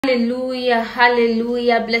Hallelujah,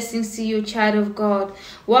 hallelujah. Blessings to you, child of God.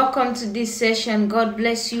 Welcome to this session. God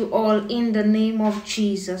bless you all in the name of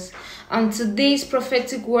Jesus. On today's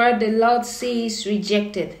prophetic word, the Lord says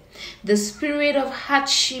rejected. The spirit of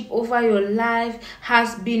hardship over your life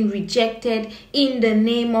has been rejected in the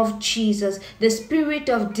name of Jesus. The spirit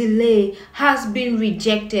of delay has been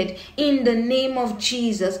rejected in the name of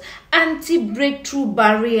Jesus. Anti-breakthrough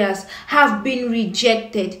barriers have been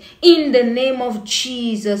rejected in the name of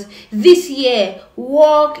Jesus. This year,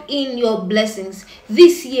 walk in your blessings.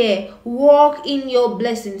 This year, walk in your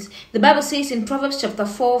blessings. The Bible says in Proverbs chapter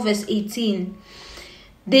 4 verse 18,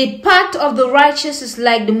 the path of the righteous is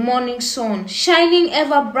like the morning sun, shining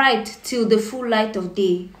ever bright till the full light of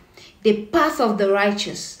day. The path of the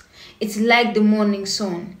righteous, it's like the morning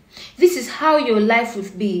sun. This is how your life will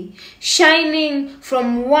be, shining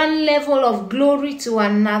from one level of glory to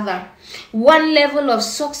another, one level of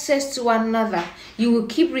success to another. You will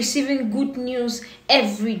keep receiving good news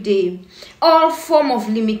every day. All form of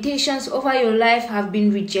limitations over your life have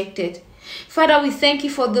been rejected. Father, we thank you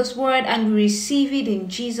for this word and we receive it in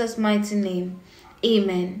Jesus' mighty name.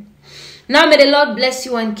 Amen. Now may the Lord bless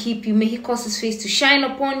you and keep you. May he cause his face to shine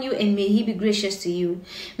upon you and may he be gracious to you.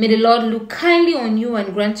 May the Lord look kindly on you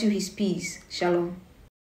and grant you his peace. Shalom.